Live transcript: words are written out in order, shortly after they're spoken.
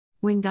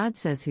When God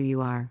says who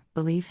you are,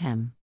 believe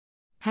Him.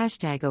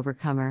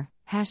 #overcomer,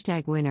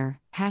 #winner,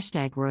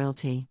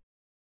 #royalty.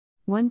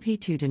 1 P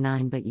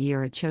 2-9 But ye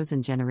are a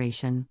chosen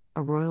generation,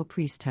 a royal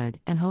priesthood,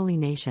 and holy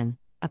nation,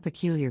 a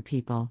peculiar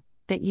people,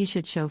 that ye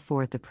should show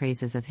forth the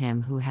praises of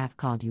Him who hath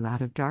called you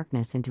out of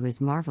darkness into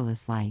His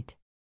marvelous light.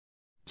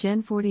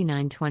 Gen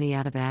 49:20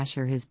 Out of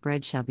Asher his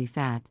bread shall be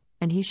fat,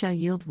 and he shall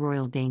yield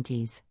royal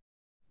dainties.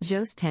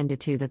 Jos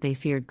 10:2 That they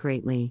feared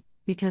greatly,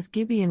 because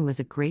Gibeon was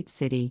a great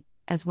city,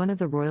 as one of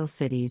the royal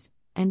cities,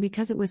 and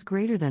because it was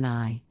greater than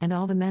Ai, and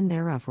all the men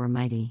thereof were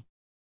mighty.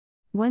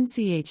 1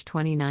 Ch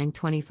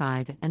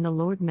 29:25 And the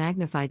Lord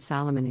magnified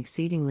Solomon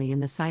exceedingly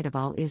in the sight of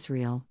all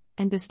Israel,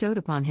 and bestowed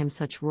upon him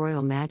such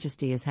royal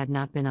majesty as had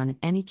not been on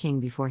any king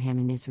before him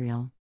in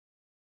Israel.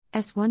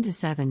 S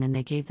 1-7 And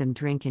they gave them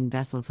drink in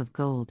vessels of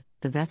gold,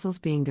 the vessels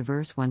being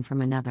diverse one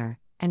from another,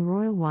 and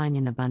royal wine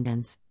in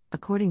abundance,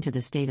 according to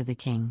the state of the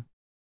king.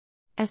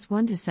 S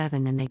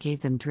 1-7 And they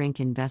gave them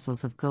drink in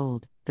vessels of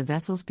gold, the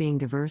vessels being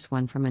diverse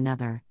one from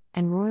another,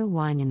 and royal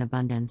wine in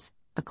abundance,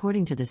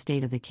 according to the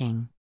state of the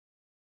king.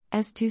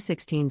 S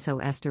 2:16 So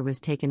Esther was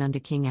taken unto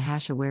King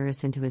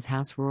Ahasuerus into his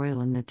house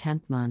royal in the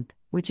 10th month,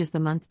 which is the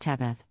month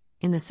Tebeth,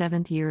 in the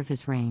 7th year of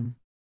his reign.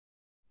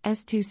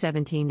 S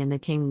 2:17 And the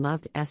king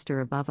loved Esther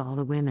above all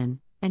the women,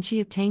 and she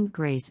obtained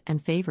grace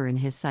and favor in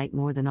his sight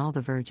more than all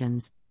the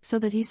virgins, so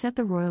that he set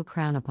the royal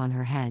crown upon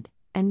her head,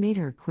 and made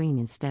her queen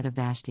instead of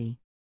Vashti.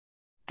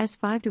 S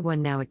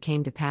 5-1 Now it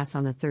came to pass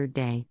on the 3rd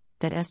day,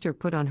 that Esther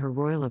put on her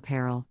royal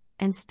apparel,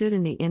 and stood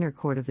in the inner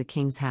court of the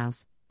king's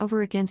house,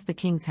 over against the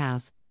king's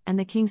house, and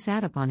the king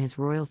sat upon his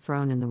royal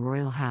throne in the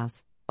royal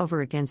house, over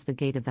against the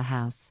gate of the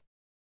house.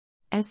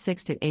 S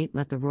 6-8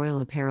 Let the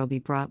royal apparel be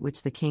brought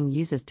which the king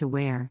useth to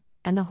wear,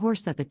 and the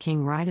horse that the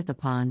king rideth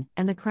upon,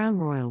 and the crown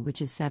royal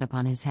which is set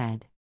upon his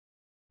head.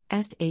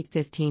 S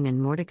 8:15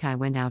 And Mordecai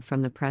went out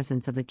from the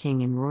presence of the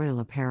king in royal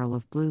apparel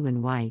of blue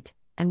and white,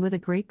 and with a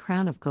great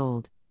crown of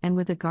gold, and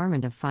with a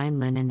garment of fine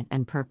linen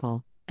and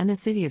purple, and the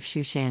city of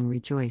Shushan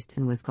rejoiced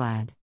and was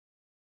glad.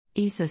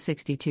 Isa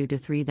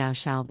 62-3 Thou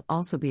shalt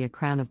also be a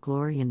crown of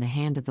glory in the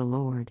hand of the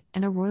Lord,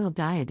 and a royal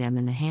diadem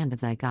in the hand of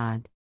thy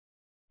God.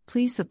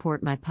 Please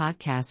support my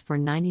podcast for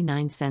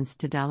 99 cents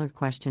to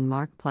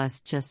 $?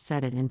 Plus just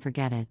set it and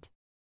forget it.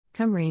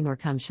 Come rain or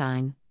come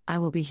shine, I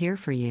will be here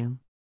for you.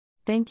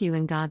 Thank you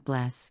and God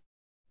bless.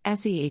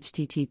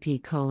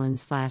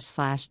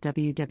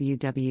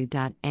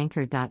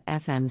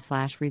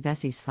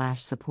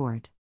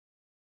 http://www.anchor.fm/revesi/support.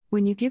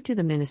 When you give to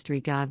the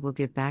ministry, God will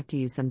give back to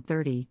you some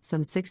 30,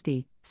 some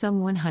 60,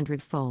 some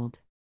 100-fold.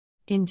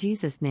 In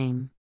Jesus'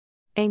 name.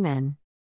 Amen.